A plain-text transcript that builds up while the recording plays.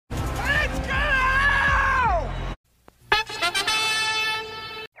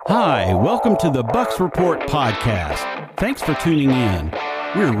Hi, welcome to the Bucs Report podcast. Thanks for tuning in.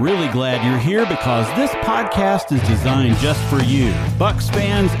 We're really glad you're here because this podcast is designed just for you, Bucs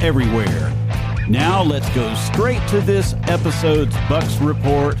fans everywhere. Now let's go straight to this episode's Bucs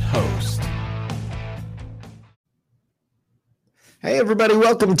Report host. Hey everybody,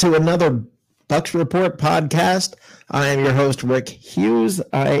 welcome to another Bucs Report podcast. I am your host, Rick Hughes.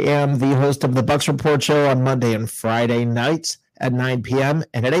 I am the host of the Bucs Report show on Monday and Friday nights at 9 p.m.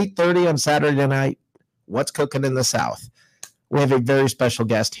 and at 8:30 on Saturday night, What's Cooking in the South. We have a very special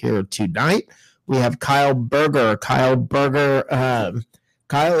guest here tonight. We have Kyle Berger. Kyle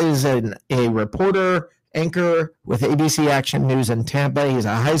is a reporter, anchor with ABC Action News in Tampa. He's a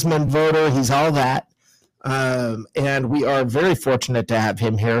Heisman voter. He's all that. And we are very fortunate to have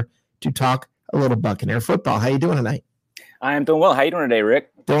him here to talk a little Buccaneer football. How you doing tonight? I am doing well. How you doing today,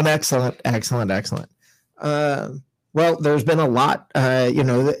 Rick? Doing excellent. Well, there's been a lot.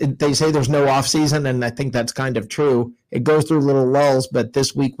 They say there's no off season, and I think that's kind of true. It goes through little lulls, but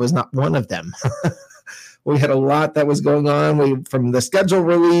this week was not one of them. We had a lot that was going on. From the schedule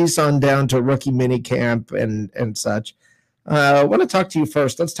release on down to rookie mini camp and such. I want to talk to you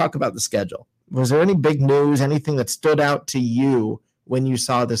first. Let's talk about the schedule. Was there any big news, anything that stood out to you when you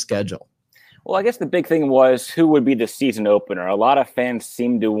saw the schedule? Well, I guess the big thing was who would be the season opener. A lot of fans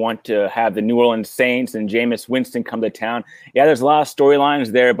seem to want to have the New Orleans Saints and Jameis Winston come to town. Yeah, there's a lot of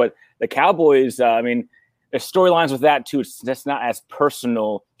storylines there, but the Cowboys, there's storylines with that too. It's just not as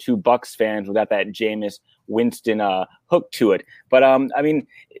personal to Bucs fans without that Jameis Winston hook to it. But,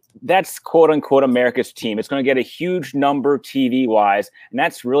 that's quote-unquote America's team. It's going to get a huge number TV-wise, and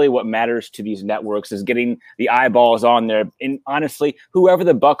that's really what matters to these networks is getting the eyeballs on there. And honestly, whoever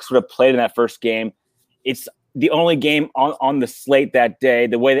the Bucs would have played in that first game, it's the only game on the slate that day.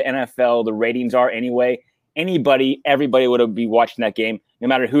 The way the NFL, the ratings are anyway, everybody would be watching that game, no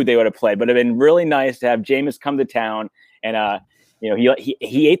matter who they would have played. But it would have been really nice to have Jameis come to town, and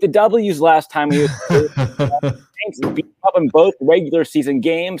he ate the W's last time he was beat up in both regular season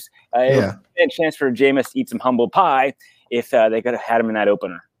games. A chance for Jameis to eat some humble pie if they could have had him in that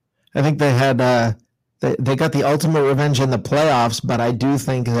opener. I think they had they got the ultimate revenge in the playoffs, but I do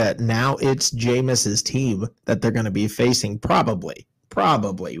think that now it's Jameis's team that they're going to be facing. Probably.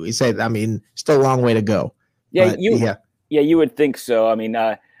 We say, still a long way to go. Yeah, you would think so.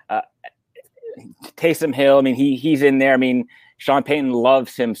 Taysom Hill, he's in there. Sean Payton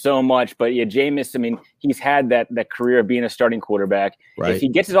loves him so much, but Jameis, he's had that career of being a starting quarterback. Right. If he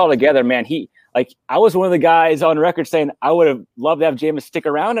gets it all together, man, I was one of the guys on record saying I would have loved to have Jameis stick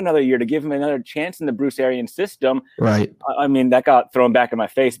around another year to give him another chance in the Bruce Arians system. Right. That got thrown back in my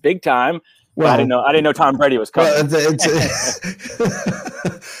face big time. Well, I didn't know Tom Brady was coming.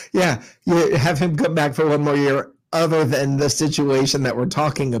 Yeah, you have him come back for one more year other than the situation that we're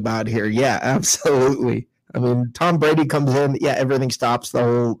talking about here. Yeah, absolutely. Tom Brady comes in, everything stops. The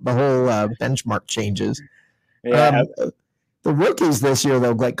whole benchmark changes. Yeah. The rookies this year,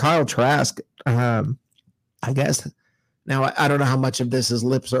 though, like Kyle Trask, I guess. Now, I don't know how much of this is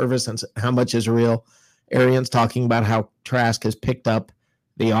lip service and how much is real. Arians talking about how Trask has picked up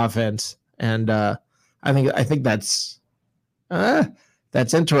the offense, and I think that's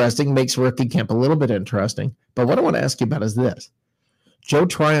interesting. Makes rookie camp a little bit interesting. But what I want to ask you about is this. Joe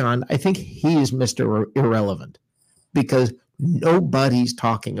Tryon, I think he's Mr. Irrelevant because nobody's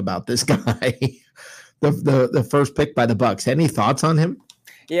talking about this guy, the first pick by the Bucs. Any thoughts on him?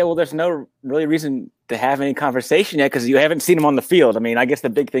 Yeah, well, there's no really reason to have any conversation yet because you haven't seen him on the field. I guess the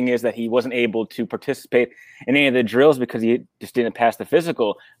big thing is that he wasn't able to participate in any of the drills because he just didn't pass the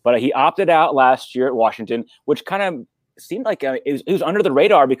physical. But he opted out last year at Washington, which kind of seemed like it was under the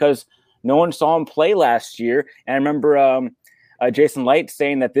radar because no one saw him play last year. And I remember Jason Light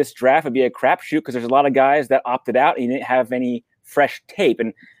saying that this draft would be a crapshoot because there's a lot of guys that opted out and he didn't have any fresh tape.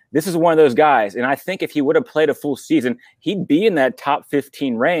 And this is one of those guys. And I think if he would have played a full season, he'd be in that top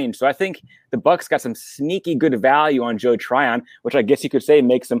 15 range. So I think the Bucs got some sneaky good value on Joe Tryon, which I guess you could say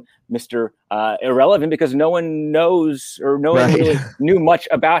makes him Mr. Irrelevant because no one knows or no one really knew much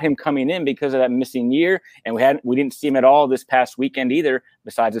about him coming in because of that missing year. And we didn't see him at all this past weekend either,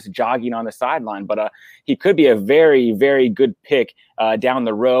 besides just jogging on the sideline. But he could be a very, very good pick down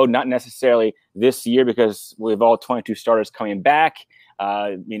the road, not necessarily this year because we have all 22 starters coming back.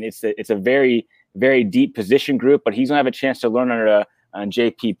 It's a very, very deep position group, but he's going to have a chance to learn under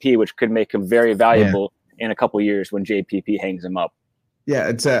JPP, which could make him very valuable in a couple of years when JPP hangs him up. Yeah,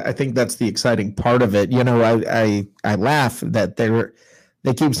 it's. I think that's the exciting part of it. I laugh that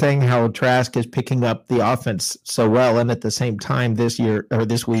they keep saying how Trask is picking up the offense so well, and at the same time this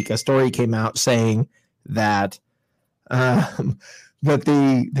week, a story came out saying that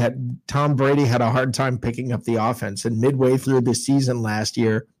that Tom Brady had a hard time picking up the offense, and midway through the season last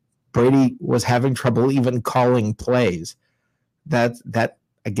year, Brady was having trouble even calling plays. That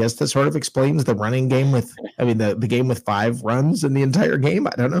I guess that sort of explains the running game the game with 5 runs in the entire game.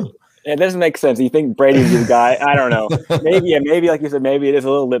 I don't know. It doesn't make sense. You think Brady's the guy? I don't know. Maybe like you said, maybe it is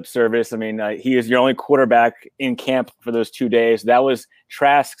a little lip service. I mean, he is your only quarterback in camp for those 2 days. That was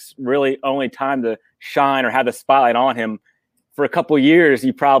Trask's really only time to shine or have the spotlight on him for a couple of years.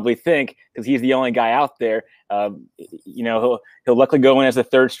 You probably think, because he's the only guy out there. He'll luckily go in as the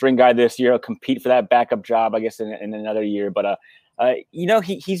 3rd string guy this year. He'll compete for that backup job, I guess, in another year. But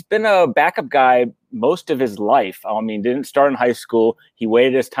he's been a backup guy most of his life. I mean, didn't start in high school. He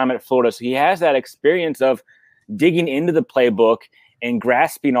waited his time at Florida. So he has that experience of digging into the playbook and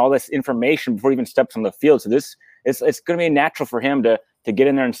grasping all this information before he even steps on the field. So it's going to be natural for him to get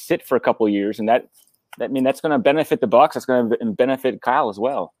in there and sit for a couple of years. And that's going to benefit the Bucs. That's going to benefit Kyle as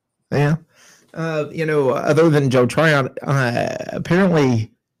well. Yeah. Other than Joe Tryon,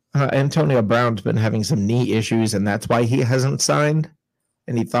 apparently Antonio Brown's been having some knee issues, and that's why he hasn't signed.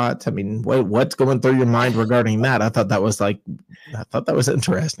 Any thoughts? I mean, what's going through your mind regarding that? I thought that was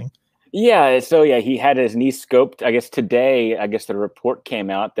interesting. Yeah. So he had his knee scoped. I guess today, the report came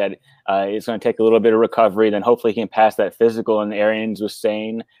out that it's going to take a little bit of recovery. Then hopefully he can pass that physical. And Arians was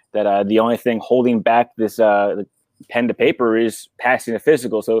saying that the only thing holding back this pen to paper is passing a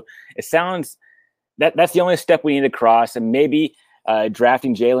physical. So it sounds that's the only step we need to cross, and maybe.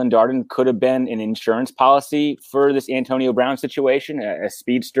 Drafting Jalen Darden could have been an insurance policy for this Antonio Brown situation, a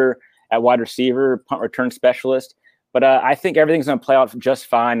speedster at wide receiver, punt return specialist. But I think everything's going to play out just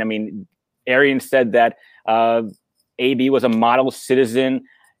fine. I mean, Arians said that AB was a model citizen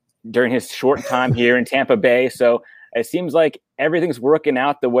during his short time here in Tampa Bay. So it seems like everything's working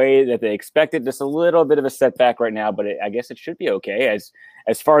out the way that they expected. Just a little bit of a setback right now, but I guess it should be okay.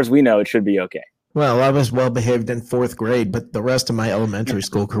 As far as we know, it should be okay. Well, I was well behaved in 4th grade, but the rest of my elementary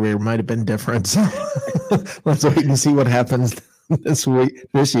school career might have been different. So let's wait and see what happens this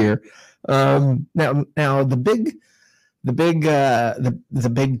year. Now the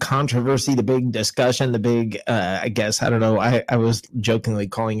big controversy, the big discussion, the big I was jokingly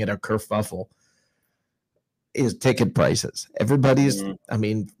calling it a kerfuffle, is ticket prices. Everybody's, I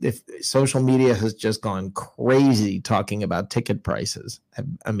mean, if social media has just gone crazy talking about ticket prices.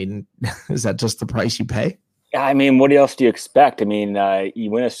 I mean, is that just the price you pay? I mean, what else do you expect? I mean,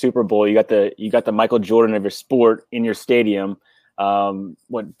 you win a Super Bowl, you got the Michael Jordan of your sport in your stadium.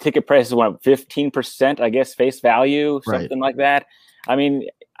 What ticket prices went up 15%, I guess, face value, something like that. I mean,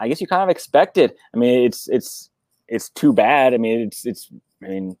 I guess you kind of expect it. I mean, it's too bad. I mean,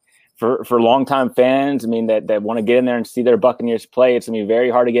 for longtime fans, I mean, that want to get in there and see their Buccaneers play, it's going to be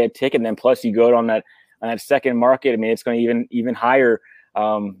very hard to get a ticket. And then plus you go on that second market. I mean, it's going to even higher.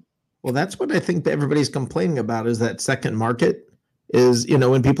 Well, that's what I think that everybody's complaining about, is that second market is,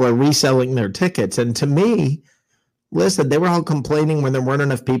 when people are reselling their tickets. And to me, listen, they were all complaining when there weren't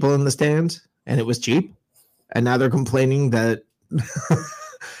enough people in the stands and it was cheap. And now they're complaining that,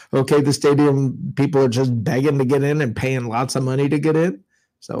 okay, the stadium people are just begging to get in and paying lots of money to get in.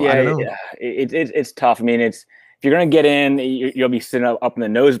 So I don't know. Yeah, it's tough. I mean, if you're going to get in, you'll be sitting up in the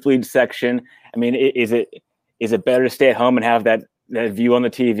nosebleed section. I mean, is it better to stay at home and have that view on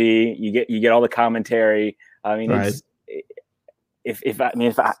the TV? You get all the commentary. I mean, right.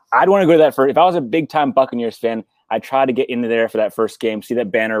 I'd want to go to that if I was a big time Buccaneers fan, I'd try to get into there for that first game, see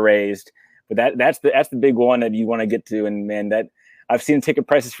that banner raised. But that's the big one that you want to get to. And man, that I've seen ticket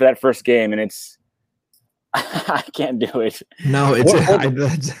prices for that first game, and it's. I can't do it. No,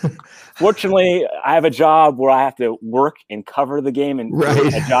 fortunately, I have a job where I have to work and cover the game, and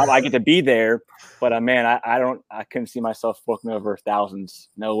a job I get to be there. But man, I couldn't see myself booking over thousands.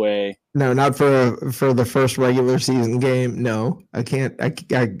 No way. No, not for the first regular season game. No, I can't.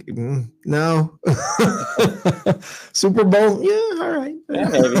 No. Super Bowl, yeah, all right. Yeah,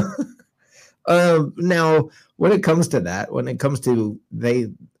 maybe. Now, when it comes to that,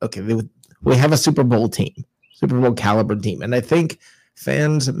 we have a Super Bowl team, Super Bowl caliber team. And I think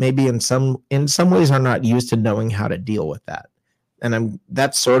fans maybe in some ways are not used to knowing how to deal with that. And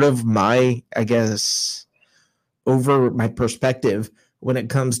that's sort of my, I guess, over my perspective when it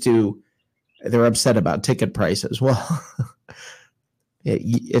comes to they're upset about ticket prices. Well,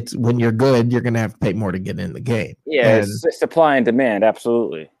 it's when you're good, you're going to have to pay more to get in the game. Yeah, it's supply and demand.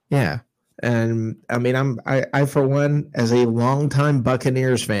 Absolutely. Yeah. And I mean, I for one, as a longtime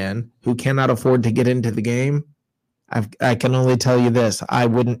Buccaneers fan who cannot afford to get into the game, I can only tell you this: I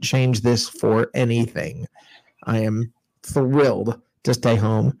wouldn't change this for anything. I am thrilled to stay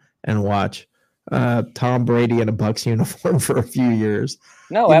home and watch Tom Brady in a Bucs uniform for a few years.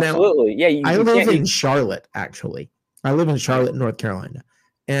 No, absolutely. Yeah, I live in Charlotte, actually. I live in Charlotte, North Carolina.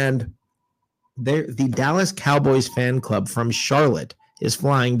 And the Dallas Cowboys fan club from Charlotte is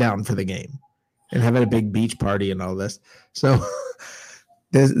flying down for the game and having a big beach party and all this. So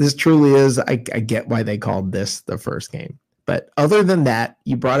this truly is, I get why they called this the first game. But other than that,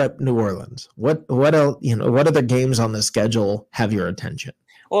 you brought up New Orleans. What else, what other games on the schedule have your attention?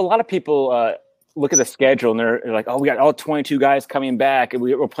 Well, a lot of people look at the schedule and they're like, oh, we got all 22 guys coming back. And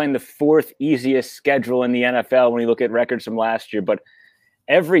we're playing the fourth easiest schedule in the NFL when you look at records from last year. But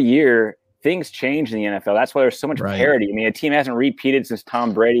every year, things change in the NFL. That's why there's so much parity. I mean, a team hasn't repeated since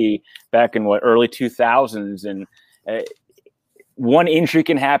Tom Brady back in early 2000s. And one injury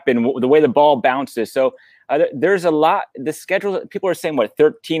can happen, the way the ball bounces. So there's a lot. The schedule, people are saying,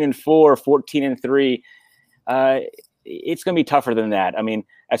 13-4, 14-3. It's going to be tougher than that. I mean,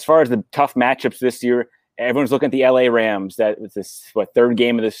 as far as the tough matchups this year, everyone's looking at the LA Rams. That was this third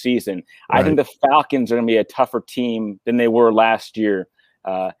game of the season. Right. I think the Falcons are going to be a tougher team than they were last year.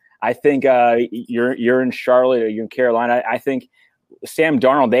 I think you're in Charlotte or you're in Carolina. I think Sam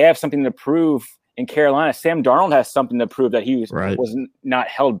Darnold, they have something to prove in Carolina. Sam Darnold has something to prove that he was not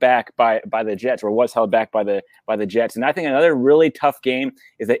held back by the Jets, or was held back by the Jets. And I think another really tough game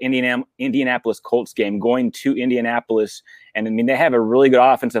is the Indianapolis Colts game, going to Indianapolis. And I mean, they have a really good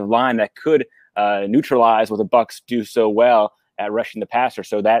offensive line that could neutralize what the Bucs do so well at rushing the passer.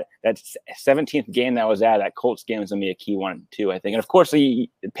 So that 17th game that was that Colts game is going to be a key one too, I think. And of course, the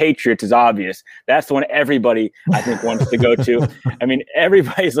Patriots is obvious. That's the one everybody, I think, wants to go to. I mean,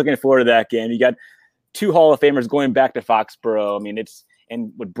 everybody's looking forward to that game. You got two Hall of Famers going back to Foxborough. I mean,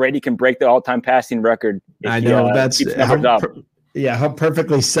 and what Brady can break the all-time passing record. I know that's how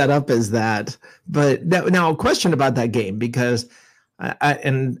perfectly set up is that. But now a question about that game, because I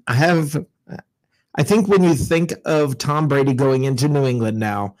think when you think of Tom Brady going into New England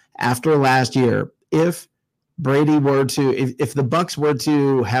now after last year, if Brady were to, if the Bucs were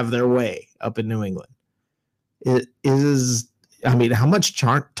to have their way up in New England, how much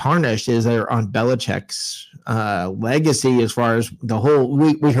tarnish is there on Belichick's legacy as far as the whole?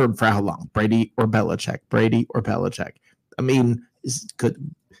 We heard for how long? Brady or Belichick? Brady or Belichick? I mean,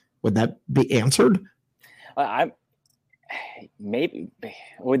 would that be answered? Maybe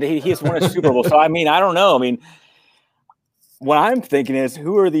he has won a Super Bowl. So, I mean, I don't know. I mean, what I'm thinking is,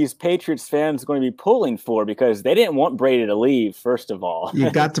 who are these Patriots fans going to be pulling for? Because they didn't want Brady to leave, first of all. You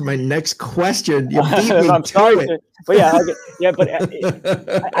got to my next question. You beat me I'm to sorry, it. But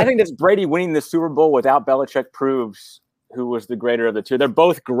I think that Brady winning the Super Bowl without Belichick proves who was the greater of the two. They're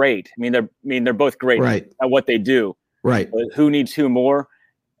both great. They're both great at what they do. Right. But who needs who more?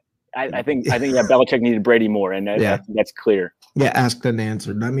 I think Belichick needed Brady more, and that's clear. Yeah, asked and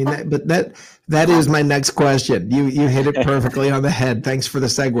answered. I mean, that is my next question. You hit it perfectly on the head. Thanks for the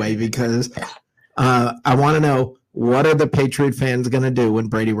segue, because I want to know, what are the Patriot fans going to do when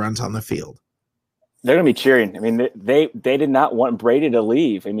Brady runs on the field? They're going to be cheering. I mean, they did not want Brady to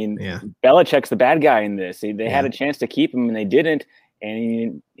leave. I mean, Belichick's the bad guy in this. They had a chance to keep him, and they didn't.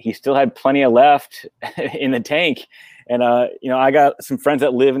 And he still had plenty of left in the tank. And I got some friends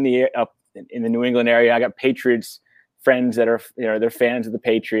that live in the New England area. I got Patriots friends that are they're fans of the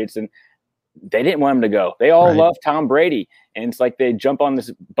Patriots, and they didn't want him to go. They all love Tom Brady, and it's like they jump on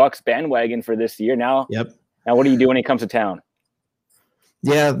this Bucs bandwagon for this year now. Yep. Now, what do you do when he comes to town?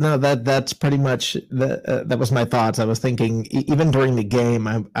 Yeah, no, that's pretty much that was my thoughts. I was thinking, even during the game,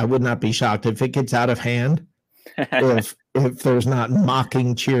 I would not be shocked if it gets out of hand, if there's not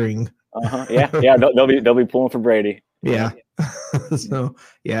mocking cheering. Yeah, they'll be pulling for Brady. Yeah. So,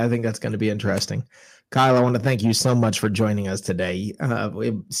 I think that's going to be interesting. Kyle, I want to thank you so much for joining us today.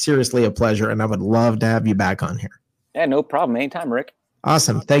 Seriously a pleasure, and I would love to have you back on here. Yeah, no problem. Anytime, Rick.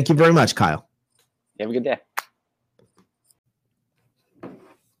 Awesome. Thank you very much, Kyle. You have a good day.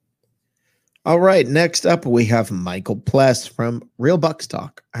 All right, next up we have Michael Pless from Real Bucs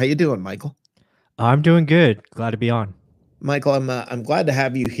Talk. How you doing, Michael? I'm doing good. Glad to be on. Michael, I'm glad to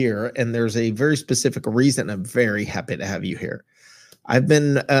have you here, and there's a very specific reason I'm very happy to have you here. I've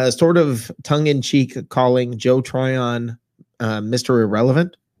been sort of tongue-in-cheek calling Joe Tryon Mr.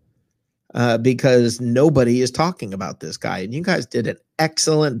 Irrelevant because nobody is talking about this guy, and you guys did an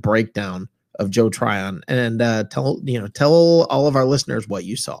excellent breakdown of Joe Tryon, and tell all of our listeners what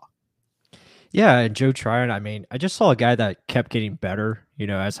you saw. Yeah, Joe Tryon, I mean, I just saw a guy that kept getting better,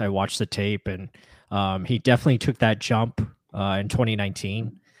 as I watched the tape, and he definitely took that jump in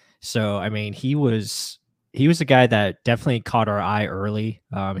 2019. So, I mean, he was a guy that definitely caught our eye early.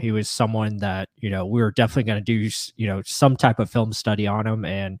 He was someone that, we were definitely going to do, some type of film study on him.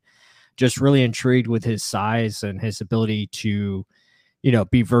 And just really intrigued with his size and his ability to,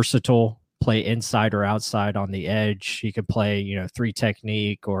 be versatile, play inside or outside on the edge. He could play, 3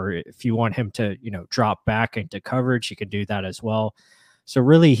 technique, or if you want him to, drop back into coverage, he could do that as well. So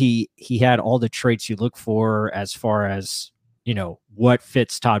really he had all the traits you look for as far as, what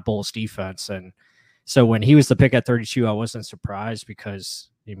fits Todd Bowles' defense. And so when he was the pick at 32, I wasn't surprised because,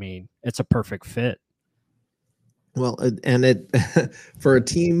 it's a perfect fit. Well, and it for a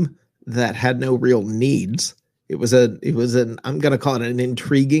team that had no real needs, it was I'm going to call it an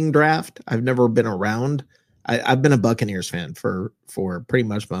intriguing draft. I've never been around. I've been a Buccaneers fan for pretty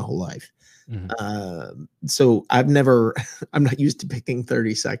much my whole life. Mm-hmm. So I'm not used to picking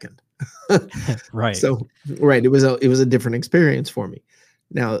 32nd. Right. So, right. It was a different experience for me.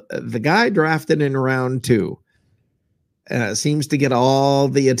 Now, the guy drafted in round 2 seems to get all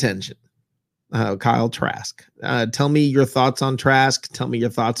the attention. Kyle Trask. Tell me your thoughts on Trask. Tell me your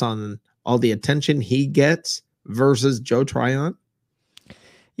thoughts on all the attention he gets versus Joe Tryon.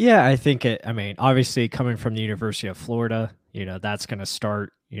 Yeah, I think obviously coming from the University of Florida, that's going to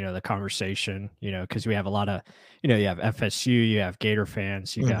start, the conversation, because we have a lot of, you have FSU, you have Gator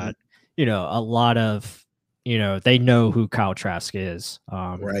fans, you got, a lot of, they know who Kyle Trask is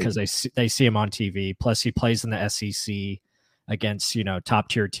because they see him on TV. Plus he plays in the SEC against, top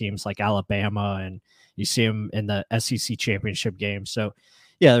tier teams like Alabama, and you see him in the SEC championship game. So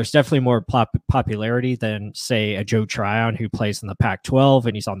yeah, there's definitely more popularity than, say, a Joe Tryon who plays in the Pac-12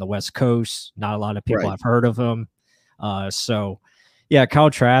 and he's on the West Coast. Not a lot of people have heard of him. So, yeah,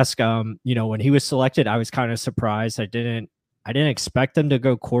 Kyle Trask. When he was selected, I was kind of surprised. I didn't expect them to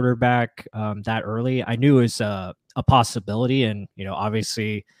go quarterback that early. I knew it was a possibility, and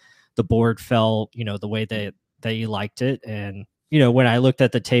obviously the board fell the way that they liked it. And when I looked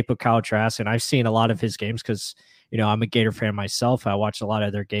at the tape of Kyle Trask, and I've seen a lot of his games because I'm a Gator fan myself. I watch a lot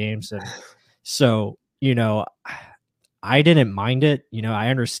of their games. And so, I didn't mind it. I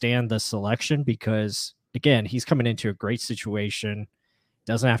understand the selection because, again, he's coming into a great situation,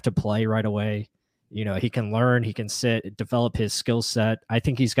 doesn't have to play right away. He can learn, he can sit, develop his skill set. I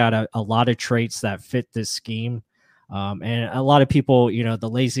think he's got a lot of traits that fit this scheme. And a lot of people, the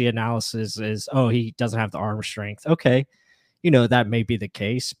lazy analysis is, oh, he doesn't have the arm strength. Okay. That may be the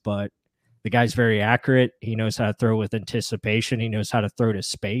case, but the guy's very accurate. He knows how to throw with anticipation. He knows how to throw to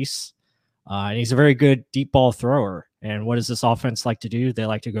space. And he's a very good deep ball thrower. And what does this offense like to do? They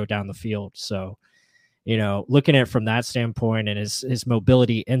like to go down the field. So, looking at it from that standpoint and his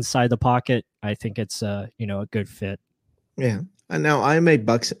mobility inside the pocket, I think it's a good fit. Yeah. And now I am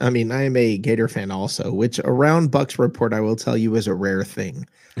a Gator fan also, which around Bucs Report, I will tell you, is a rare thing.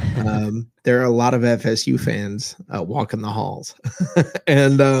 There are a lot of FSU fans walking the halls.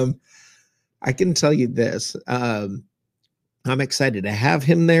 And I can tell you this. I'm excited to have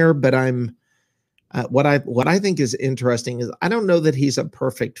him there, but I'm what I think is interesting is I don't know that he's a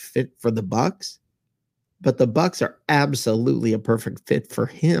perfect fit for the Bucs, but the Bucs are absolutely a perfect fit for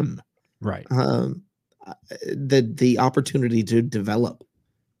him. Right. The opportunity to develop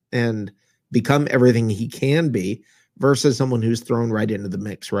and become everything he can be versus someone who's thrown right into the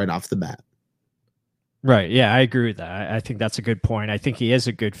mix right off the bat. Right. Yeah, I agree with that. I think that's a good point. I think he is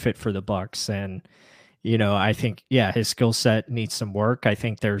a good fit for the Bucs, and I think his skill set needs some work. I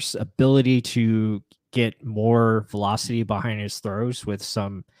think there's ability to get more velocity behind his throws with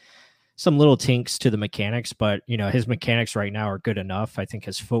some little tinks to the mechanics, but his mechanics right now are good enough. I think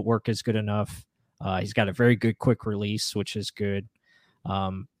his footwork is good enough. He's got a very good quick release, which is good.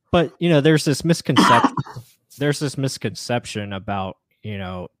 But there's this misconception. About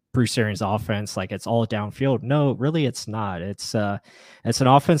Bruce Arians' offense, like it's all downfield. No, really, it's not. It's an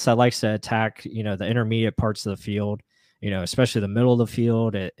offense that likes to attack the intermediate parts of the field. Especially the middle of the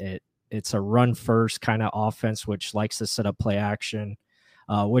field. It's a run first kind of offense, which likes to set up play action,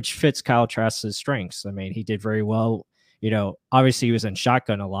 which fits Kyle Trask's strengths. I mean, he did very well. Obviously he was in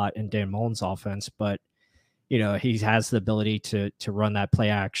shotgun a lot in Dan Mullen's offense, but he has the ability to run that play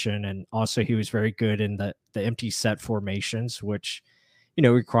action. And also he was very good in the empty set formations, which,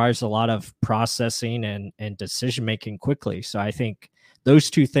 requires a lot of processing and decision-making quickly. So I think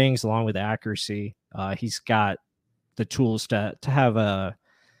those two things, along with accuracy, he's got the tools to have a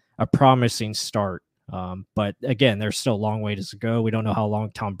promising start. But again, there's still a long way to go. We don't know how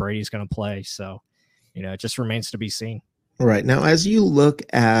long Tom Brady's going to play. So, it just remains to be seen. Right. Now, as you look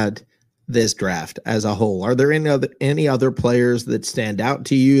at this draft as a whole, are there any other players that stand out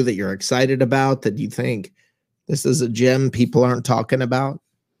to you that you're excited about, that you think this is a gem people aren't talking about?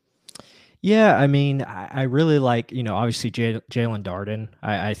 Yeah, I mean, I really like, obviously Jalen Darden.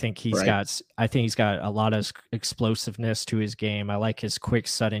 I think Right. he's got a lot of explosiveness to his game. I like his quick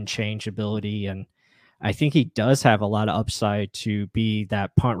sudden change ability, and I think he does have a lot of upside to be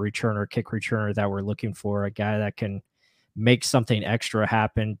that punt returner, kick returner that we're looking for, a guy that can make something extra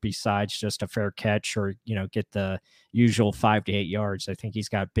happen besides just a fair catch or, get the usual 5 to 8 yards. I think he's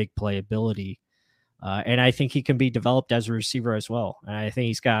got big playability. And I think he can be developed as a receiver as well. And I think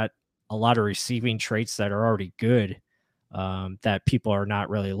he's got a lot of receiving traits that are already good, that people are not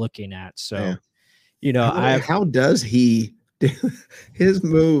really looking at. Yeah. So, I've How does he do his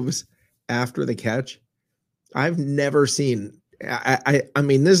moves after the catch? I've never seen. I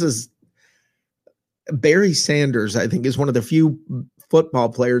mean, this is Barry Sanders. I think is one of the few football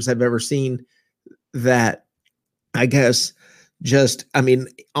players I've ever seen that, I guess, just. I mean,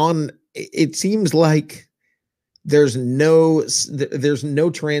 it seems like there's no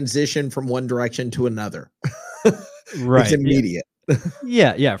transition from one direction to another. right. It's immediate.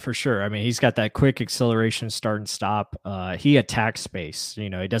 Yeah, for sure. I mean, he's got that quick acceleration, start and stop. He attacks space. He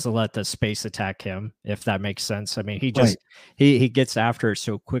doesn't let the space attack him, if that makes sense. I mean, he just he gets after it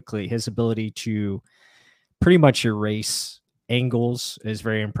so quickly. His ability to pretty much erase angles is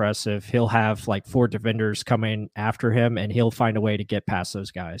very impressive. He'll have like 4 defenders coming after him, and he'll find a way to get past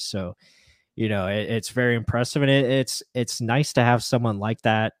those guys. So, it's very impressive, and it's nice to have someone like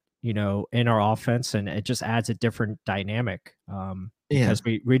that, in our offense, and it just adds a different dynamic. Because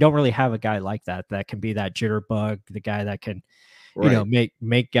we don't really have a guy like that can be that jitterbug, the guy that can,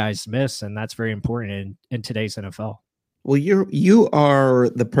 make guys miss, and that's very important in today's NFL. Well, you are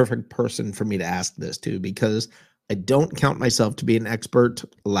the perfect person for me to ask this to, because I don't count myself to be an expert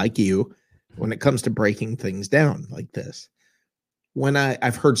like you when it comes to breaking things down like this. When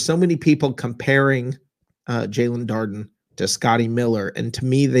I've heard so many people comparing Jalen Darden to Scotty Miller, and to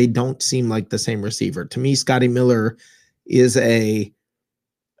me, they don't seem like the same receiver. To me, Scotty Miller is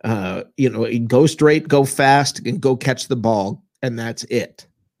go straight, go fast, and go catch the ball, and that's it.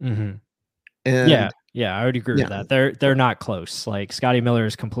 Mm-hmm. And yeah, I would agree with that. They're not close. Like, Scotty Miller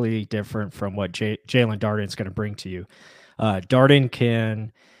is completely different from what Jalen Darden is going to bring to you. Darden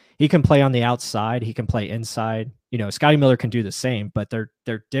can play on the outside. He can play inside. Scotty Miller can do the same, but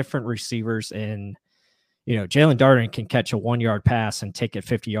they're different receivers. And Jalen Darden can catch a 1-yard pass and take it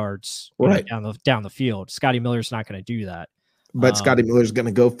 50 yards down the field. Scotty Miller's not going to do that. But Scotty Miller's going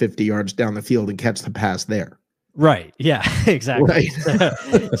to go 50 yards down the field and catch the pass there. Right. Yeah, exactly.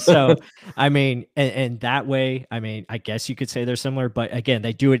 Right. So, I mean, and that way, I mean, I guess you could say they're similar, but again,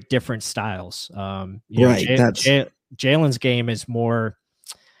 they do it different styles. Jalen's game is more,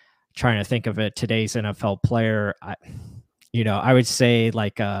 trying to think of it, today's NFL player. I would say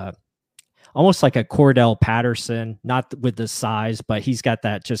like almost like a Cordell Patterson, not with the size, but he's got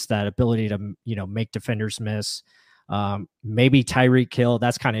that ability to, make defenders miss. Maybe Tyreek Hill.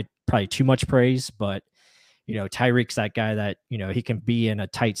 That's kind of probably too much praise, but Tyreek's that guy that, he can be in a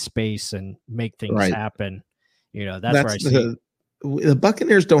tight space and make things happen. That's where I see the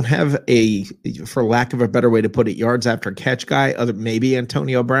Buccaneers don't have for lack of a better way to put it, yards after catch guy, other maybe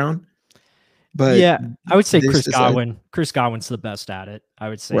Antonio Brown. But yeah, I would say Chris Godwin. Chris Godwin's the best at it. I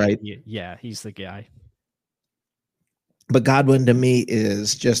would say, he's the guy. But Godwin to me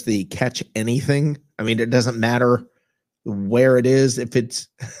is just the catch anything. I mean, it doesn't matter where it is. If it's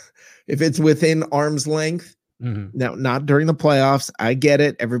within arm's length. Mm-hmm. Now, not during the playoffs. I get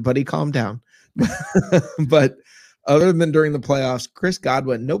it. Everybody calm down. But other than during the playoffs, Chris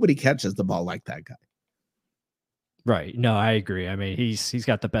Godwin, nobody catches the ball like that guy. Right. No, I agree. I mean, he's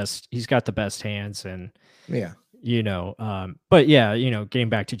got the best hands, and but getting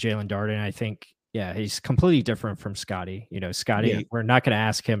back to Jalen Darden, I think, he's completely different from Scotty. Scotty, we're not going to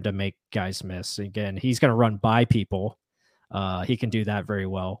ask him to make guys miss. Again, he's going to run by people. He can do that very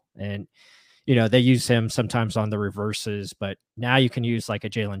well. And, they use him sometimes on the reverses, but now you can use like a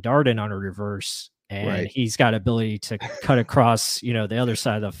Jalen Darden on a reverse, and he's got ability to cut across, the other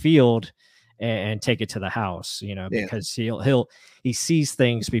side of the field and take it to the house, because he sees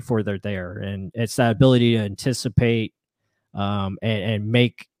things before they're there. And it's that ability to anticipate and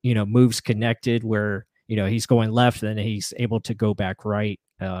make, moves connected where, he's going left and he's able to go back right.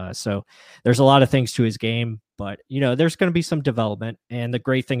 So there's a lot of things to his game, but, there's going to be some development. And the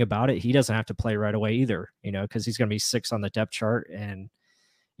great thing about it, he doesn't have to play right away either, because he's going to be 6 on the depth chart, and,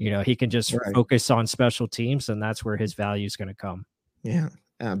 he can just focus on special teams, and that's where his value is going to come. Yeah,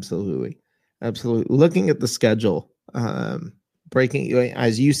 absolutely. Absolutely. Looking at the schedule, breaking,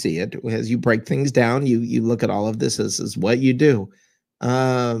 as you see it, as you break things down, you look at all of this as what you do.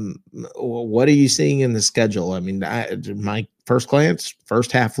 What are you seeing in the schedule? I mean, first glance,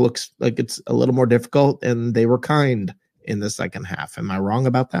 first half looks like it's a little more difficult, and they were kind in the second half. Am I wrong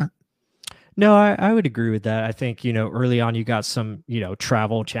about that? No, I would agree with that. I think, early on you got some,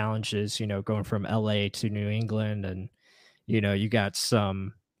 travel challenges, going from LA to New England, and, you got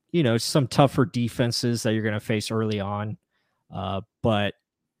some, some tougher defenses that you're going to face early on. But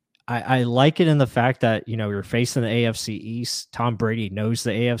I like it in the fact that, you're facing the AFC East. Tom Brady knows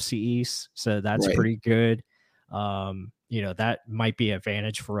the AFC East, so that's Right. pretty good. That might be an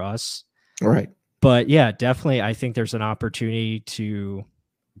advantage for us. Right. But yeah, definitely, I think there's an opportunity to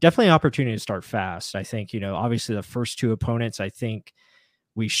start fast. I think, obviously the first two opponents, I think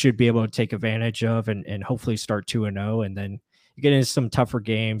we should be able to take advantage of and hopefully start 2-0. And then you get into some tougher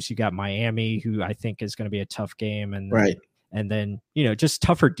games. You got Miami, who I think is going to be a tough game. And right. And then, just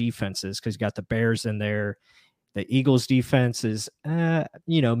tougher defenses, because you got the Bears in there. The Eagles defense is,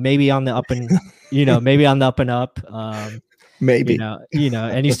 maybe on the up and, maybe on the up and up. Maybe,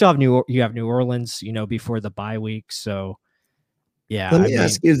 and you still have New Orleans, before the bye week. So, yeah. Let me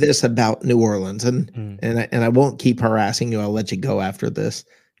ask you this about New Orleans, and I won't keep harassing you. I'll let you go after this.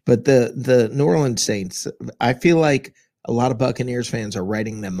 But the New Orleans Saints, I feel like a lot of Buccaneers fans are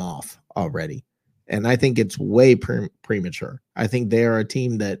writing them off already, and I think it's way premature. I think they are a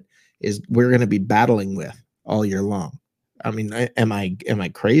team that we're going to be battling with all year long. I mean, am I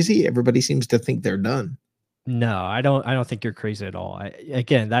crazy? Everybody seems to think they're done. No, I don't think you're crazy at all.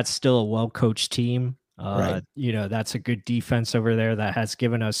 Again, that's still a well-coached team. Right. That's a good defense over there that has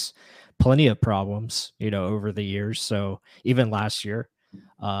given us plenty of problems, over the years. So even last year.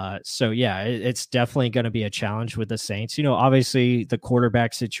 So yeah, it's definitely going to be a challenge with the Saints. Obviously the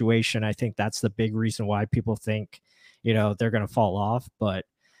quarterback situation, I think that's the big reason why people think, they're going to fall off, but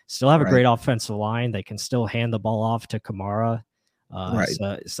still have a great offensive line. They can still hand the ball off to Kamara.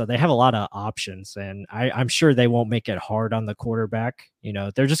 So they have a lot of options, and I'm sure they won't make it hard on the quarterback.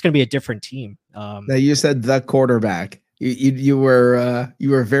 They're just going to be a different team. Now you said the quarterback. You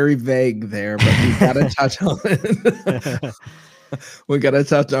were very vague there, but we got to touch on it. We got to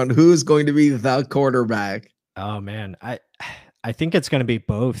touch on who's going to be the quarterback. Oh man, I think it's going to be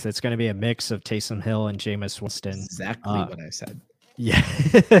both. It's going to be a mix of Taysom Hill and Jameis Winston. Exactly what I said. Yeah.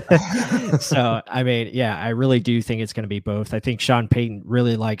 So, I mean, yeah, I really do think it's going to be both. I think Sean Payton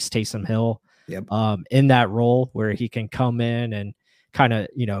really likes Taysom Hill in that role where he can come in and kind of,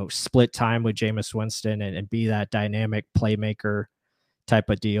 split time with Jameis Winston and be that dynamic playmaker type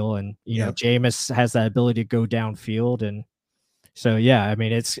of deal. And, Jameis has that ability to go downfield. And so, yeah, I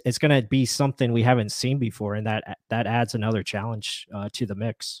mean, it's going to be something we haven't seen before. And that adds another challenge to the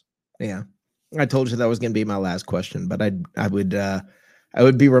mix. Yeah. I told you that was going to be my last question, but I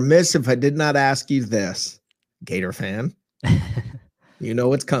would be remiss if I did not ask you this, Gator fan. You know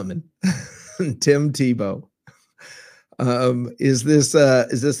what's coming. Tim Tebow. Is this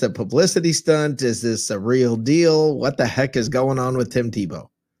a publicity stunt? Is this a real deal? What the heck is going on with Tim Tebow?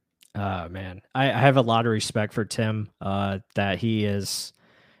 Man, I have a lot of respect for Tim, that he is,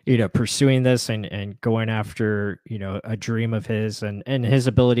 pursuing this and going after, a dream of his and his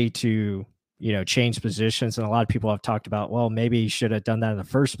ability to, change positions. And a lot of people have talked about, well, maybe he should have done that in the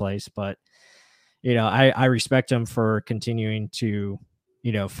first place. But, I respect him for continuing to,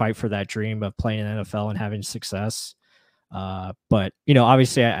 fight for that dream of playing in the NFL and having success. But,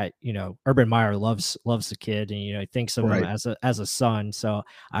 obviously Urban Meyer loves the kid, and, he thinks of him as a son. So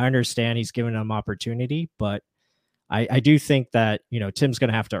I understand he's giving him opportunity, but I do think that, Tim's going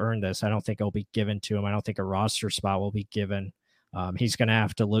to have to earn this. I don't think it'll be given to him. I don't think a roster spot will be given. He's going to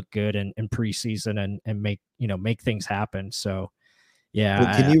have to look good in preseason and make things happen. So, yeah.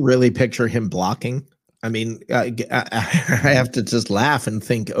 Well, can you really picture him blocking? I mean, I have to just laugh and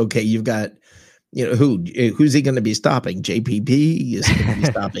think, okay, you've got, who's he going to be stopping? JPP? Is he going to be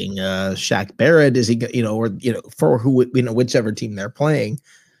stopping Shaq Barrett? Is he, for who, whichever team they're playing?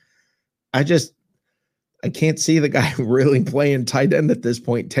 I can't see the guy really playing tight end at this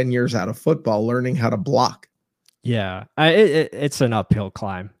point, 10 years out of football, learning how to block. Yeah, it's an uphill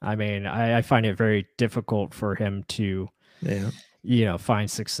climb. I mean, I find it very difficult for him to,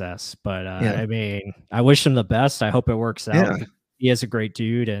 find success. But I mean, I wish him the best. I hope it works out. Yeah. He is a great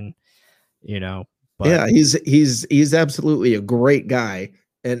dude, and but yeah, he's absolutely a great guy.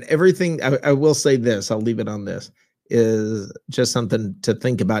 And everything. I will say this. I'll leave it on this. Is just something to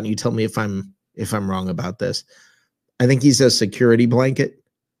think about. And you tell me if I'm wrong about this. I think he's a security blanket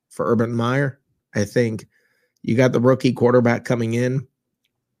for Urban Meyer. I think you got the rookie quarterback coming in.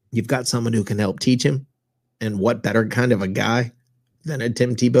 You've got someone who can help teach him. And what better kind of a guy than a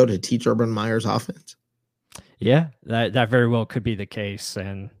Tim Tebow to teach Urban Meyer's offense? Yeah, that very well could be the case.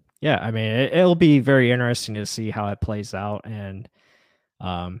 And, yeah, I mean, it'll be very interesting to see how it plays out, and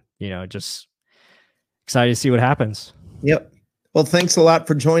just excited to see what happens. Yep. Well, thanks a lot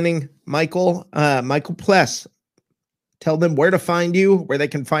for joining, Michael. Michael Pless, tell them where to find you, where they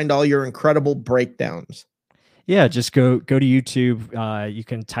can find all your incredible breakdowns. Yeah, just go to YouTube. You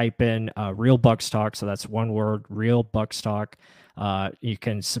can type in Real Bucs Talk. So that's one word, Real Bucs Talk. You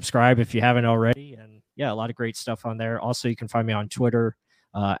can subscribe if you haven't already. And yeah, a lot of great stuff on there. Also, you can find me on Twitter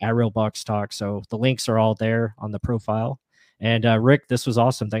at Real Bucs Talk. So the links are all there on the profile. And Rick, this was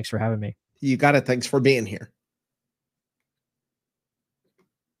awesome. Thanks for having me. You got it. Thanks for being here.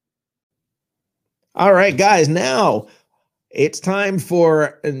 All right, guys, now it's time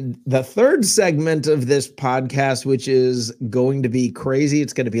for the third segment of this podcast, which is going to be crazy.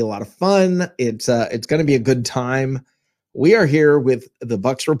 It's going to be a lot of fun. It's going to be a good time. We are here with the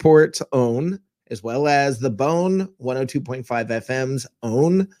Bucs Report's own, as well as the Bone 102.5 FM's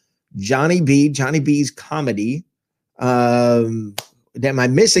own Johnny B, Johnny B's comedy. Am I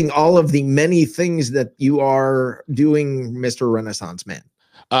missing all of the many things that you are doing, Mr. Renaissance Man?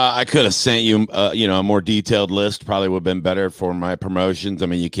 I could have sent you, a more detailed list. Probably would have been better for my promotions. I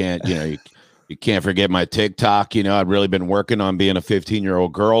mean, you can't forget my TikTok. I've really been working on being a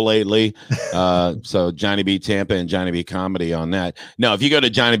 15-year-old girl lately. So Johnny B Tampa and Johnny B Comedy on that. No, if you go to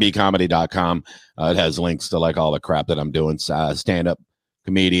johnnybcomedy.com, it has links to like all the crap that I'm doing. Stand-up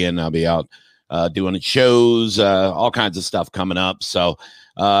comedian. I'll be out doing shows, all kinds of stuff coming up. So.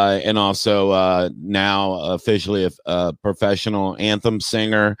 And also now officially a professional anthem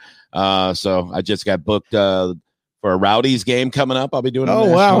singer. So I just got booked for a Rowdies game coming up. I'll be doing.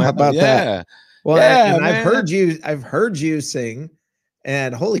 Oh wow! How about that? Yeah. Well, yeah, and I've heard you sing,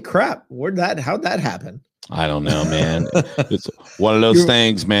 and holy crap, how'd that happen? I don't know, man. It's one of those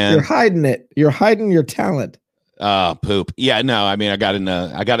things, man. You're hiding it. You're hiding your talent. Poop. Yeah, no, I mean, I got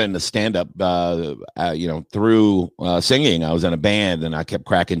into stand up, through singing. I was in a band and I kept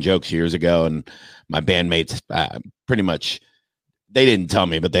cracking jokes years ago, and my bandmates pretty much, they didn't tell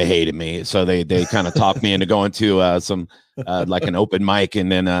me, but they hated me. So they kind of talked me into going to some like an open mic.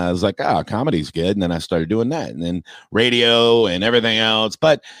 And then I was like, comedy's good. And then I started doing that, and then radio and everything else.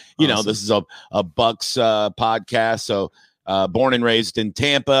 But, awesome. This is a Bucs podcast. So born and raised in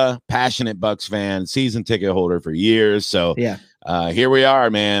Tampa, passionate Bucs fan, season ticket holder for years. So yeah, here we are,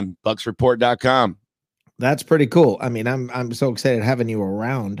 man. BucsReport.com. That's pretty cool. I mean, I'm so excited having you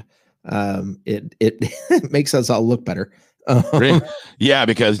around. It makes us all look better. Yeah,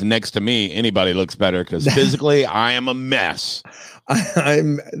 because next to me, anybody looks better, because physically I am a mess.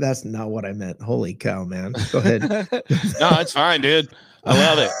 That's not what I meant. Holy cow, man. Go ahead. No, it's fine, dude. I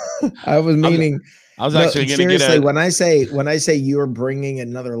love it. I was meaning. I was actually going to get when I say you're bringing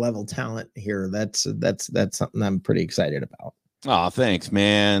another level talent here, that's something I'm pretty excited about. Oh, thanks,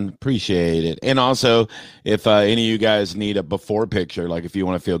 man. Appreciate it. And also, if any of you guys need a before picture, like if you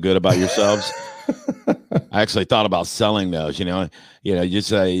want to feel good about yourselves, I actually thought about selling those.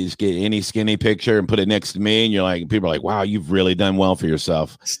 Just get any skinny picture and put it next to me, and you're like, people are like, "Wow, you've really done well for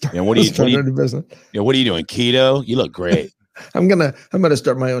yourself." What are you doing? Keto? You look great. I'm gonna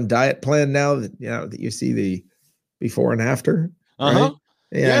start my own diet plan now that you see the before and after. Right?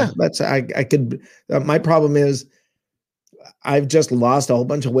 Yeah, that's I could. My problem is I've just lost a whole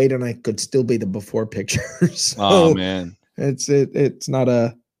bunch of weight, and I could still be the before picture. So oh man, that's not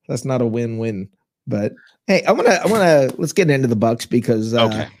a win-win. But hey, I wanna let's get into the Bucs, because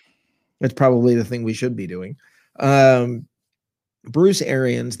okay, it's probably the thing we should be doing. Bruce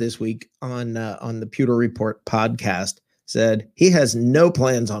Arians this week on the Pewter Report podcast said he has no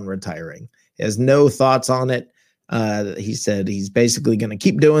plans on retiring. He has no thoughts on it. He said he's basically going to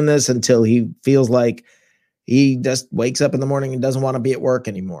keep doing this until he feels like he just wakes up in the morning and doesn't want to be at work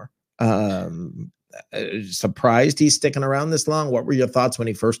anymore. Surprised he's sticking around this long. What were your thoughts when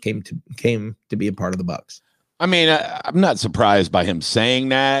he first came to be a part of the Bucs? I mean, I'm not surprised by him saying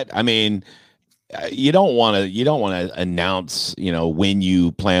that. I mean, you don't want to announce, when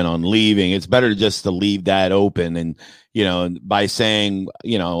you plan on leaving. It's better just to leave that open. And, by saying,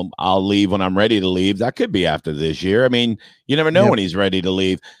 I'll leave when I'm ready to leave, that could be after this year. I mean, you never know when he's ready to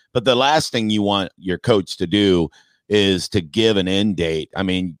leave. But the last thing you want your coach to do is to give an end date. I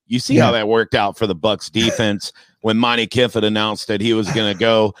mean, you see how that worked out for the Bucs defense when Monty Kiffin announced that he was going to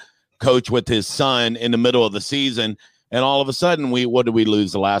go coach with his son in the middle of the season. And all of a sudden, what did we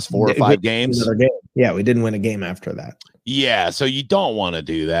lose the last 4 or 5 games? Yeah, we didn't win a game after that. Yeah, so you don't want to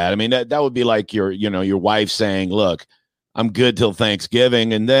do that. I mean, that would be like your wife saying, "Look, I'm good till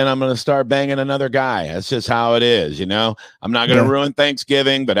Thanksgiving, and then I'm going to start banging another guy. That's just how it is, you know. I'm not going to ruin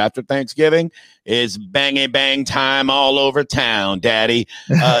Thanksgiving, but after Thanksgiving, it's bang time all over town, Daddy.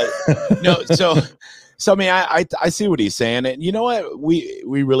 No, so I mean, I see what he's saying, and you know what? We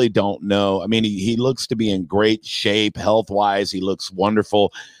really don't know. I mean, he looks to be in great shape health wise. He looks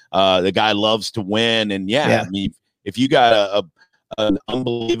wonderful. The guy loves to win, and I mean, if you got an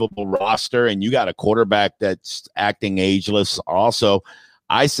unbelievable roster and you got a quarterback that's acting ageless also,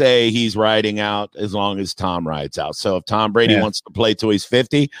 I say he's riding out as long as Tom rides out. So if Tom Brady wants to play till he's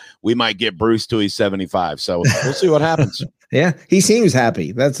 50, we might get Bruce till he's 75. So we'll see what happens. Yeah, he seems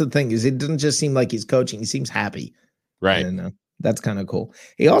happy. That's the thing, is it doesn't just seem like he's coaching. He seems happy. Right. And that's kind of cool.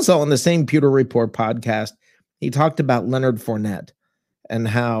 He also, on the same Pewter Report podcast, he talked about Leonard Fournette and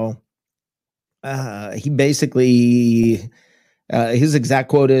how he basically his exact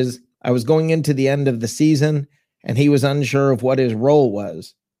quote is, "I was going into the end of the season and he was unsure of what his role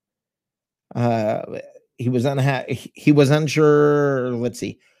was. He was unsure,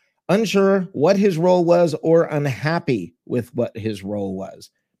 unsure what his role was or unhappy with what his role was.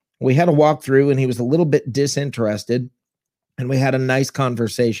 We had a walkthrough and he was a little bit disinterested and we had a nice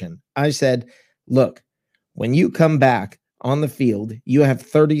conversation. I said, look, when you come back on the field, you have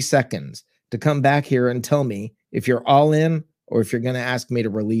 30 seconds to come back here and tell me if you're all in or if you're going to ask me to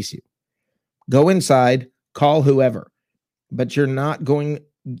release you. Go inside, call whoever, but you're not going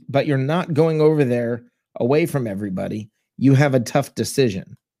over there away from everybody. You have a tough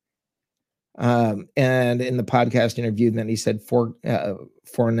decision." And in the podcast interview, then he said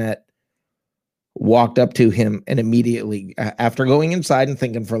Fournette walked up to him and immediately, after going inside and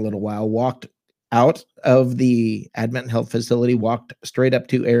thinking for a little while, walked out of the Advent Health facility, walked straight up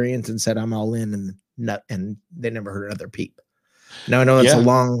to Arians and said, "I'm all in," and they never heard another peep. Now I know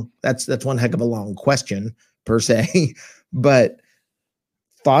that's that's one heck of a long question per se, but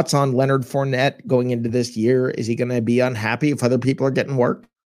thoughts on Leonard Fournette going into this year? Is he going to be unhappy if other people are getting work?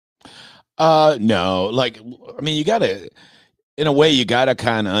 No, like, I mean, in a way, you got to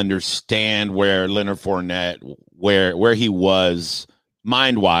kind of understand where Leonard Fournette, where he was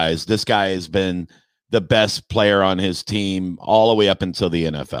mind-wise. This guy has been the best player on his team all the way up until the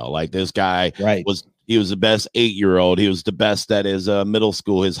NFL. Like, this guy he was the best 8-year-old. He was the best at his middle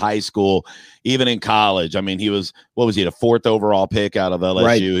school, his high school, even in college. I mean, he was, the 4th overall pick out of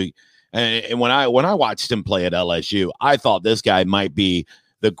LSU. Right. And when I watched him play at LSU, I thought this guy might be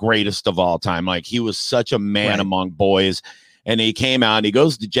the greatest of all time. Like, he was such a man among boys. And he came out and he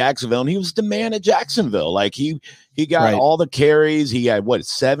goes to Jacksonville and he was the man at Jacksonville. Like, he got all the carries. He had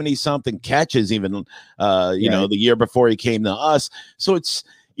 70 something catches even, you know, the year before he came to us. So it's,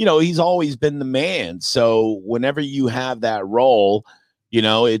 you know, he's always been the man. So whenever you have that role, you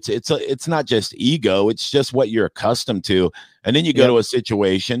know, it's not just ego. It's just what you're accustomed to. And then you go to a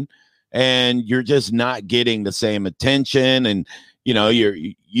situation and you're just not getting the same attention. And, you know,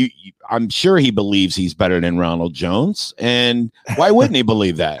 I'm sure he believes he's better than Ronald Jones. And why wouldn't he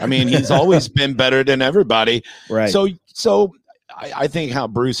believe that? I mean, he's always been better than everybody. Right. So I think how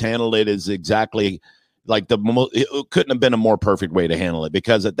Bruce handled it is exactly like it couldn't have been a more perfect way to handle it,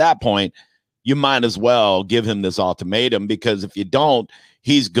 because at that point you might as well give him this ultimatum, because if you don't,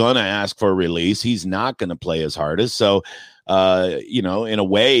 he's going to ask for a release. He's not going to play his hardest. So, you know, in a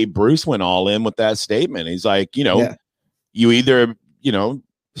way, Bruce went all in with that statement. He's like, you know, you either, you know,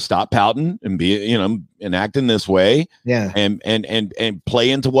 stop pouting and be, you know, and acting this way, and play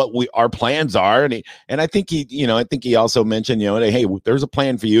into what our plans are. And I think he also mentioned, you know, hey, there's a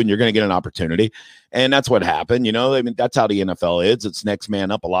plan for you and you're going to get an opportunity. And that's what happened. You know, I mean, that's how the NFL is. It's next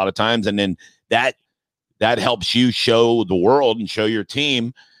man up a lot of times. And then that helps you show the world and show your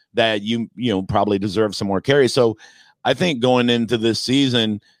team that you probably deserve some more carries. So I think going into this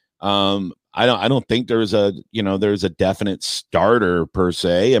season, I don't think there's a definite starter per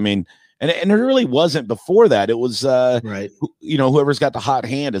se. I mean, and it really wasn't before that. It was, you know, whoever's got the hot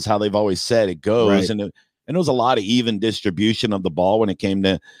hand is how they've always said it goes. And it was a lot of even distribution of the ball when it came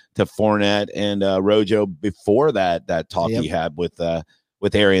to Fournette and Rojo before that talk he had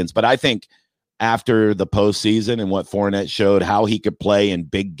with Arians. But I think after the postseason and what Fournette showed, how he could play in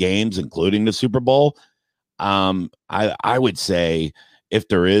big games, including the Super Bowl, I would say, if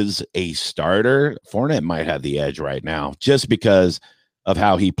there is a starter, Fournette might have the edge right now, just because of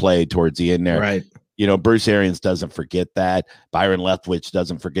how he played towards the end there. Right. You know, Bruce Arians doesn't forget that. Byron Leftwich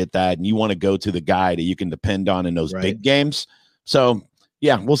doesn't forget that. And you want to go to the guy that you can depend on in those big games. So,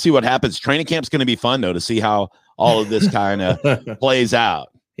 yeah, we'll see what happens. Training camp's going to be fun, though, to see how all of this kind of plays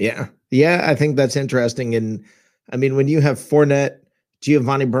out. Yeah. Yeah, I think that's interesting. And, I mean, when you have Fournette,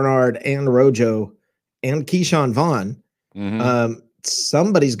 Giovanni Bernard, and Rojo, and Keyshawn Vaughn,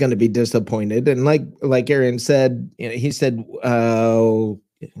 Somebody's going to be disappointed. And like Aaron said, he said, the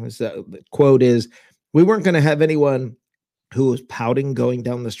quote is, we weren't going to have anyone who was pouting going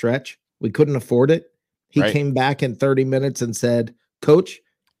down the stretch. We couldn't afford it. He came back in 30 minutes and said, Coach,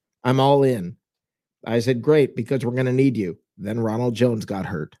 I'm all in. I said, great, because we're going to need you. Then Ronald Jones got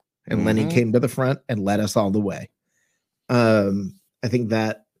hurt, and Lenny came to the front and led us all the way. I think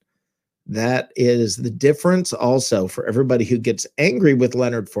that is the difference also for everybody who gets angry with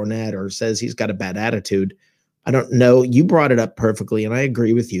Leonard Fournette or says he's got a bad attitude. I don't know. You brought it up perfectly, and I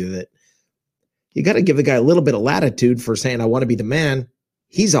agree with you that you got to give the guy a little bit of latitude for saying, I want to be the man.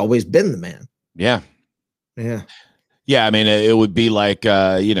 He's always been the man. Yeah. Yeah. Yeah. I mean, it would be like,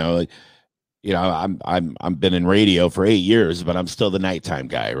 I've been in radio for 8 years, but I'm still the nighttime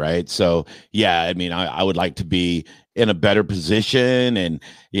guy. Right. So, yeah, I mean, I would like to be in a better position and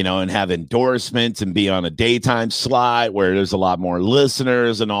have endorsements and be on a daytime slot where there's a lot more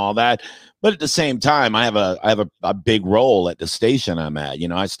listeners and all that. But at the same time, I have a big role at the station I'm at.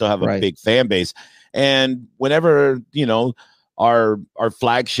 I still have a big fan base. And whenever, our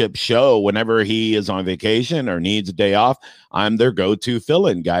flagship show, whenever he is on vacation or needs a day off, I'm their go-to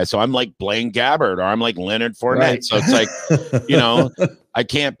fill-in guy. So I'm like Blaine Gabbert or I'm like Leonard Fournette. Right. So it's like, I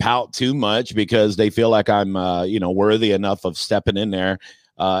can't pout too much because they feel like I'm, worthy enough of stepping in there.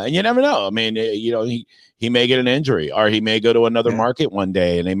 And you never know. I mean, he may get an injury or he may go to another market one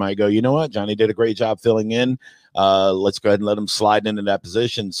day and they might go, you know what, Johnny did a great job filling in. Let's go ahead and let him slide into that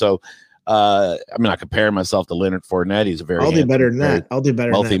position. So, I'm not comparing myself to Leonard Fournette. He's a very I'll do better than that. I'll do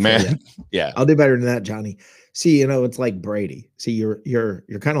better wealthy than that. Man. Yeah. I'll do better than that, Johnny. See, it's like Brady. See, you're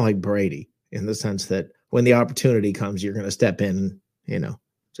kind of like Brady in the sense that when the opportunity comes, you're going to step in,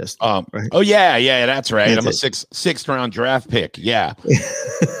 just right? Oh yeah, that's right. I'm a sixth round draft pick. Yeah.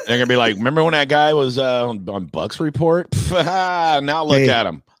 They're gonna be like, remember when that guy was on Bucs Report? Now look at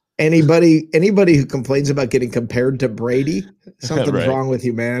him. Anybody who complains about getting compared to Brady, something's wrong with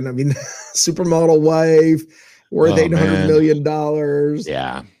you, man. I mean, supermodel wife, worth $800 million.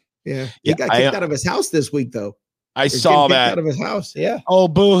 Yeah. He got kicked out of his house this week, though. I saw that out of his house. Yeah. Oh,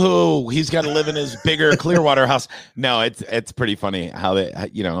 boo-hoo. He's got to live in his bigger Clearwater house. No, it's pretty funny how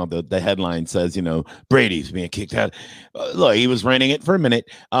the headline says, Brady's being kicked out. Look, he was renting it for a minute.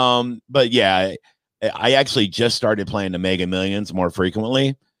 But yeah, I actually just started playing the Mega Millions more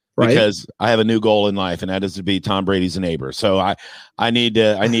frequently. Because I have a new goal in life, and that is to be Tom Brady's neighbor. So I need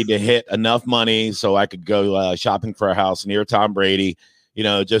to hit enough money so I could go shopping for a house near Tom Brady.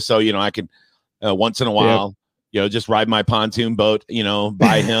 Just so I can once in a while, just ride my pontoon boat.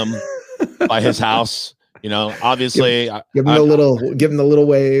 By him, by his house. Obviously, give him the little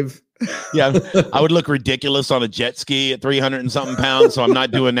wave. Yeah, I would look ridiculous on a jet ski at 300 and something pounds, so I'm not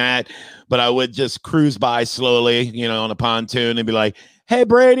doing that. But I would just cruise by slowly, on a pontoon and be like, hey,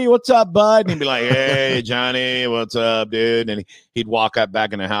 Brady, what's up, bud? And he'd be like, hey, Johnny, what's up, dude? And he'd walk up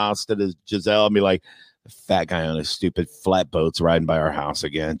back in the house to the Giselle and be like, fat guy on his stupid flatboats riding by our house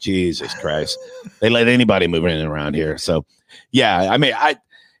again. Jesus Christ. They let anybody move in around here. So, yeah, I mean,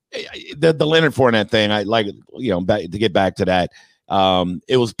 the Leonard Fournette thing, I like, to get back to that,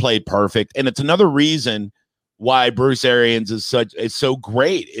 it was played perfect. And it's another reason why Bruce Arians is so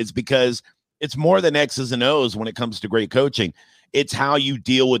great. It's because it's more than X's and O's when it comes to great coaching. It's how you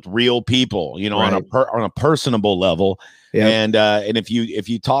deal with real people, on a personable level. Yeah. And if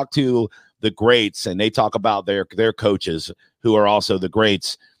you talk to the greats and they talk about their coaches who are also the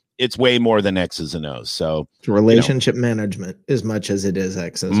greats, it's way more than X's and O's. So it's relationship management as much as it is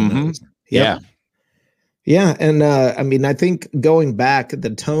X's and O's. Yep. Yeah. And I mean, I think going back,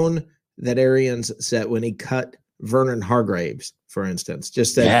 the tone that Arians set when he cut Vernon Hargreaves, for instance,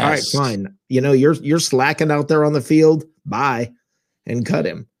 just said, all right, fine. You're slacking out there on the field. Bye. And cut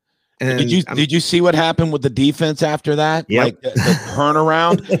him. And did you see what happened with the defense after that? Yep. Like the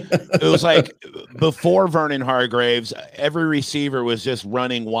turnaround? It was like before Vernon Hargreaves, every receiver was just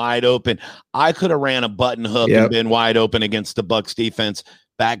running wide open. I could have ran a button hook and been wide open against the Bucs defense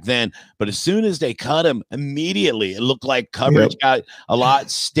back then. But as soon as they cut him, immediately it looked like coverage got a lot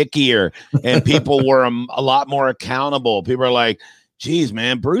stickier and people were a lot more accountable. People are like, geez,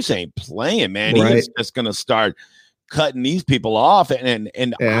 man, Bruce ain't playing, man. He's just going to start cutting these people off, and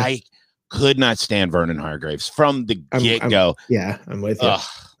I could not stand Vernon Hargreaves from the get-go. I'm with you.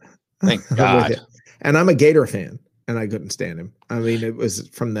 Thank God. And I'm a Gator fan, and I couldn't stand him. I mean, it was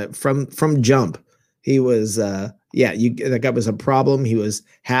from jump. He was that guy was a problem. He was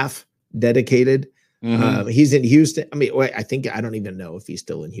half dedicated. He's in Houston. I mean, wait, I don't even know if he's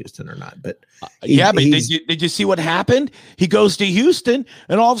still in Houston or not, but did you see what happened? He goes to Houston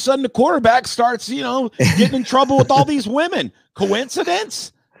and all of a sudden the quarterback starts, getting in trouble with all these women.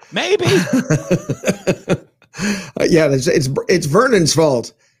 Coincidence? Maybe. It's Vernon's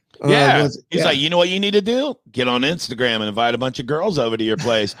fault. He's like, you know what you need to do? Get on Instagram and invite a bunch of girls over to your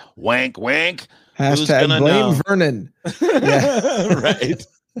place. Wank, wank. Hashtag blame Vernon. Yeah. Right.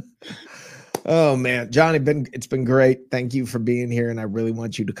 Oh man, Johnny, it's been great. Thank you for being here, and I really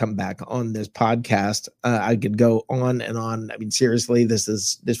want you to come back on this podcast. I could go on and on. I mean, seriously, this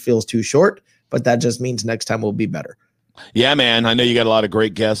feels too short, but that just means next time will be better. Yeah, man. I know you got a lot of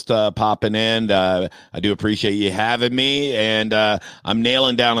great guests popping in. I do appreciate you having me, and I'm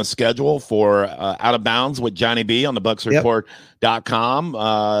nailing down a schedule for Out of Bounds with Johnny B on the BucsReport.com.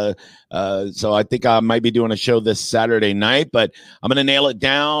 So I think I might be doing a show this Saturday night, but I'm going to nail it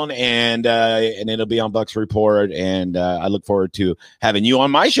down, and it'll be on Bucs Report, and I look forward to having you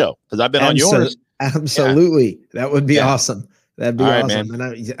on my show because I've been on yours. Absolutely. Yeah. That would be awesome. That'd be awesome.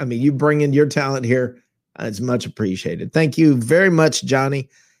 Right, and I mean, you bring in your talent here. It's much appreciated. Thank you very much, Johnny.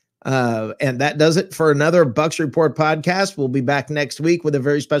 And that does it for another Bucs Report podcast. We'll be back next week with a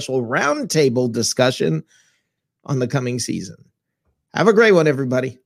very special roundtable discussion on the coming season. Have a great one, everybody.